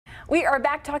We are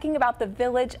back talking about the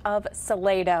village of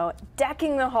Salado,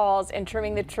 decking the halls and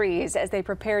trimming the trees as they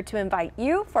prepare to invite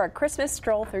you for a Christmas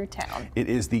stroll through town. It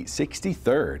is the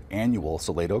 63rd annual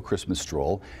Salado Christmas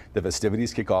Stroll. The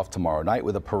festivities kick off tomorrow night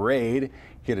with a parade.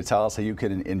 Here to tell us how you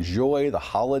can enjoy the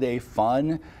holiday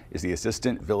fun is the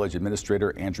Assistant Village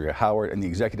Administrator, Andrea Howard, and the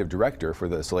Executive Director for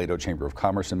the Salado Chamber of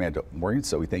Commerce, Amanda Morgan.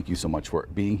 So we thank you so much for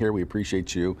being here. We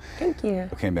appreciate you. Thank you.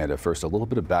 Okay, Amanda, first, a little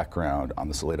bit of background on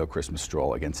the Salado Christmas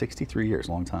Stroll. Again, 63 years,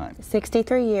 long time.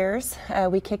 63 years.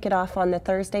 We kick it off on the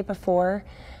Thursday before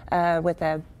with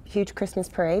a huge Christmas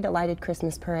parade, a lighted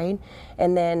Christmas parade.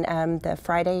 And then the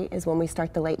Friday is when we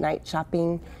start the late night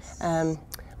shopping,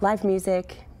 live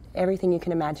music, everything you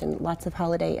can imagine, lots of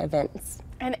holiday events.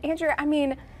 And Andrea, I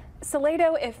mean,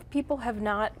 Salado, if people have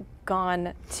not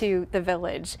gone to the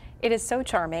village, it is so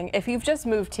charming. If you've just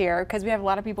moved here, because we have a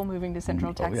lot of people moving to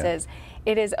Central Texas,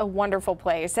 it is a wonderful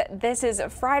place. This is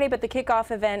Friday, but the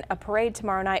kickoff event, a parade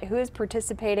tomorrow night. Who is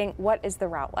participating? What is the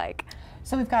route like?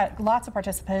 So we've got lots of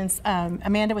participants.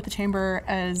 Amanda with the Chamber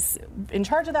is in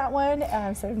charge of that one,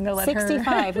 so I'm going to let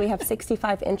 65. her. We have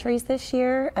 65 entries this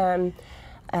year.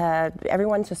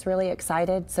 Everyone's just really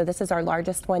excited. So this is our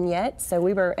largest one yet. So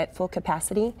we were at full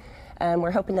capacity.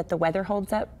 We're hoping that the weather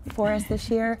holds up for us this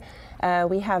year.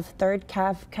 We have Third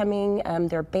Cav coming,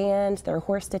 their band, their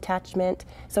horse detachment.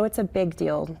 So it's a big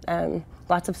deal.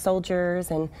 Lots of soldiers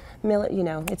and, you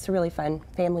know, it's a really fun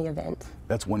family event.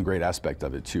 That's one great aspect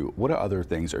of it too. What other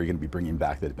things are you going to be bringing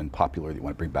back that have been popular that you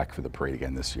want to bring back for the parade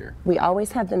again this year? We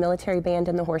always have the military band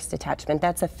and the horse detachment.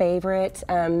 That's a favorite.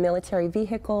 Military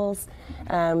vehicles.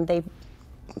 They,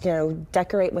 you know,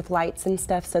 decorate with lights and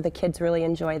stuff, so the kids really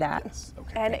enjoy that. Yes.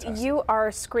 Okay, and fantastic. You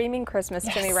are screaming Christmas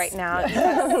to me right now. You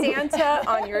have Santa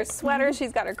on your sweater.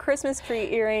 She's got her Christmas tree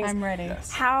earrings. I'm ready.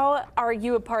 Yes. How are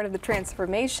you a part of the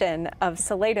transformation of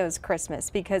Salado's Christmas?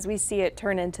 Because we see it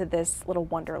turn into this little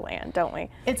wonderland, don't we?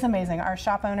 It's amazing. Our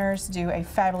shop owners do a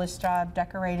fabulous job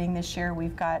decorating this year.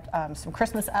 We've got some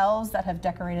Christmas elves that have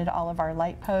decorated all of our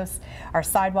light posts, our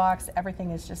sidewalks.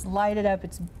 Everything is just lighted up.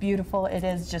 It's beautiful. It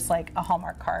is just like a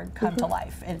Hallmark card come to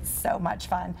life. It's so much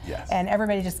fun. Yes. And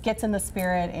everybody just gets in the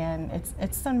spirit, and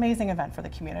it's an amazing event for the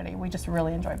community. We just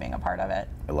really enjoy being a part of it.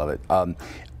 I love it.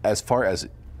 As far as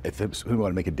if we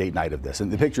want to make a date night of this,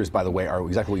 and the pictures, by the way, are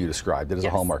exactly what you described. It is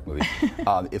a Hallmark movie.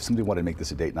 If somebody wanted to make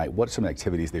this a date night, what are some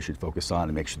activities they should focus on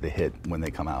and make sure they hit when they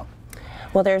come out?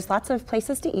 Well, there's lots of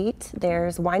places to eat.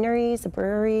 There's wineries, a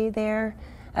brewery there,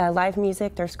 live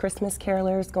music. There's Christmas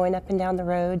carolers going up and down the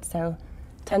road. So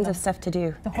tons of stuff to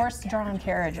do. The horse-drawn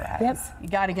carriage rides. Yep. You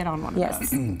got to get on one of those.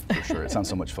 For sure. It sounds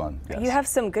so much fun. Yes. You have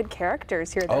some good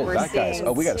characters here that Oh, we're that guy's- seeing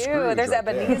oh, we got too. Scrooge There's right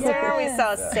there. Ebenezer. We Yes.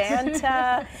 saw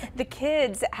Santa. The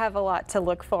kids have a lot to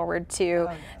look forward to.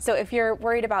 So if you're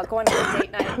worried about going on a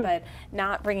date night but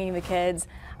not bringing the kids,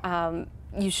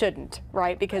 you shouldn't,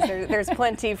 right? Because there's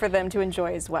plenty for them to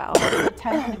enjoy as well.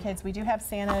 10 for the kids. We do have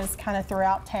Santas kind of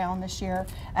throughout town this year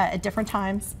at different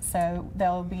times, so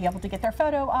they'll be able to get their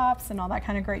photo ops and all that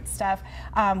kind of great stuff.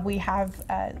 We have,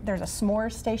 there's a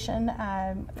s'mores station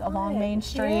along Main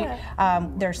Street.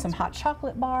 There's some hot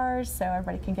chocolate bars, so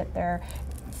everybody can get their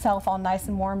self all nice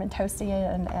and warm and toasty,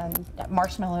 and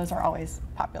marshmallows are always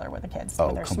popular with the kids,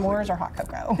 whether s'mores or hot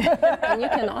cocoa. And you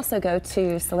can also go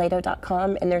to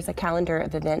salado.com, and there's a calendar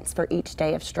of events for each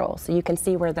day of stroll. So you can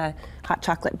see where the hot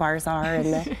chocolate bars are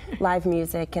and the live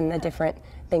music and the different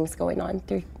things going on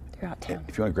throughout town.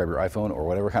 If you want to grab your iPhone or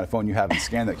whatever kind of phone you have and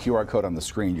scan that QR code on the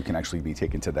screen, you can actually be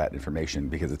taken to that information,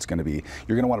 because it's going to be,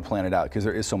 you're going to want to plan it out because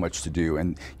there is so much to do,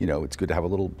 and you know, it's good to have a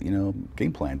little, you know,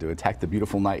 game plan to attack the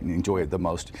beautiful night and enjoy it the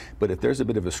most. But if there's a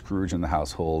bit of a Scrooge in the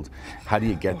household, how do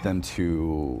you get them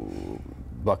to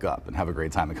buck up and have a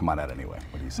great time and come on out anyway?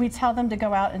 What do you say? We tell them to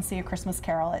go out and see A Christmas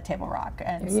Carol at Table Rock,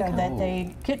 and so that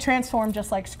they get transformed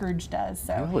just like Scrooge does.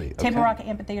 So Really? Table Okay. Rock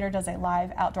Amphitheater does a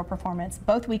live outdoor performance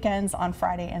both weekends on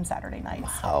Friday and Saturday nights.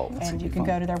 Wow, that's And gonna you be can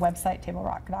fun. go to their website,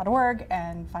 tablerock.org,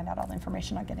 and find out all the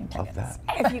information on getting tickets. Love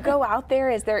that. If you go out there,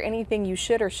 is there anything you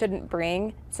should or shouldn't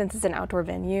bring since it's an outdoor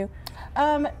venue?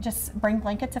 Just bring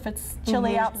blankets if it's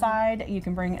chilly outside. You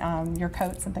can bring your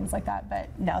coats and things like that. But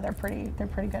no, they're pretty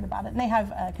good about it. And they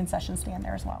have a concession stand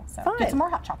there as well. So get some more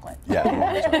hot chocolate.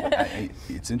 Yeah,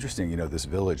 it's interesting, you know, this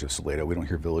village of Salado, we don't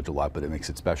hear village a lot, but it makes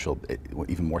it special,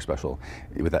 even more special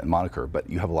with that moniker, but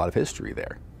you have a lot of history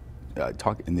there.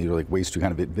 And there are like ways to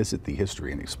kind of visit the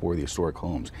history and explore the historic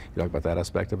homes. You talk about that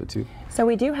aspect of it too? So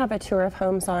we do have a tour of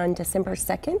homes on December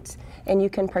 2nd, and you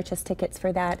can purchase tickets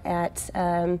for that at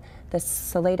the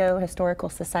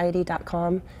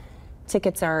SaladoHistoricalSociety.com.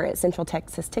 Tickets are at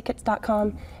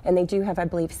CentralTexasTickets.com, and they do have, I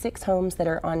believe, 6 homes that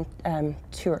are on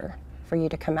tour for you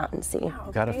to come out and see.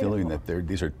 I've got a feeling that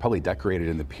these are probably decorated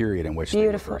in the period in which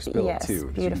Beautiful, they were first built yes, too.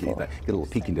 beautiful. You get a little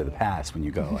peek into the past when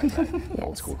you go.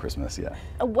 Old school Christmas, yeah.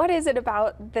 What is it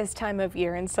about this time of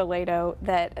year in Salado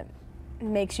that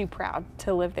makes you proud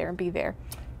to live there and be there?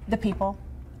 The people.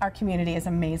 Our community is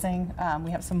amazing.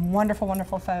 We have some wonderful,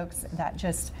 wonderful folks that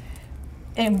just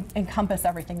encompass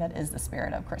everything that is the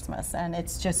spirit of Christmas, and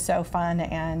it's just so fun.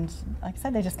 And like I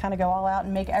said, they just kind of go all out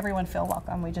and make everyone feel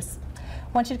welcome. We just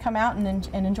want you to come out and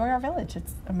enjoy our village.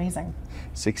 It's amazing.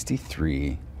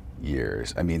 63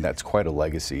 years. I mean, that's quite a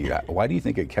legacy. Why do you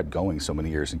think it kept going so many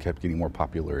years and kept getting more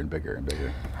popular and bigger and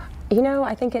bigger? You know,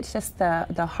 I think it's just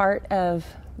the heart of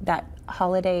that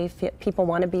holiday. People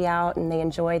want to be out and they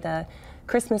enjoy the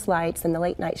Christmas lights and the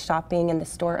late night shopping, and the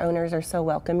store owners are so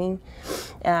welcoming.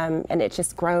 And it's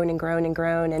just grown and grown and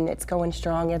grown, and it's going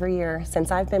strong every year. Since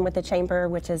I've been with the Chamber,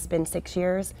 which has been 6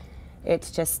 years,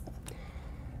 it's just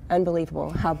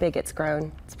unbelievable how big it's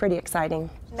grown. It's pretty exciting.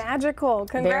 Magical.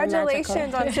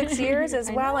 Congratulations magical. on 6 years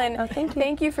as well. And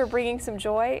thank you for bringing some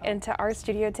joy into our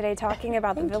studio today, talking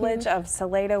about the village of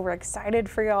Salado. We're excited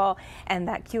for y'all. And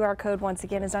that QR code, once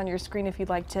again, is on your screen if you'd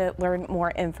like to learn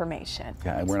more information.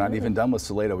 Yeah, and we're not even done with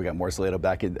Salado. We got more Salado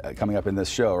coming up in this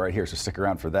show right here, so stick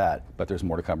around for that. But there's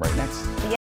more to come right next.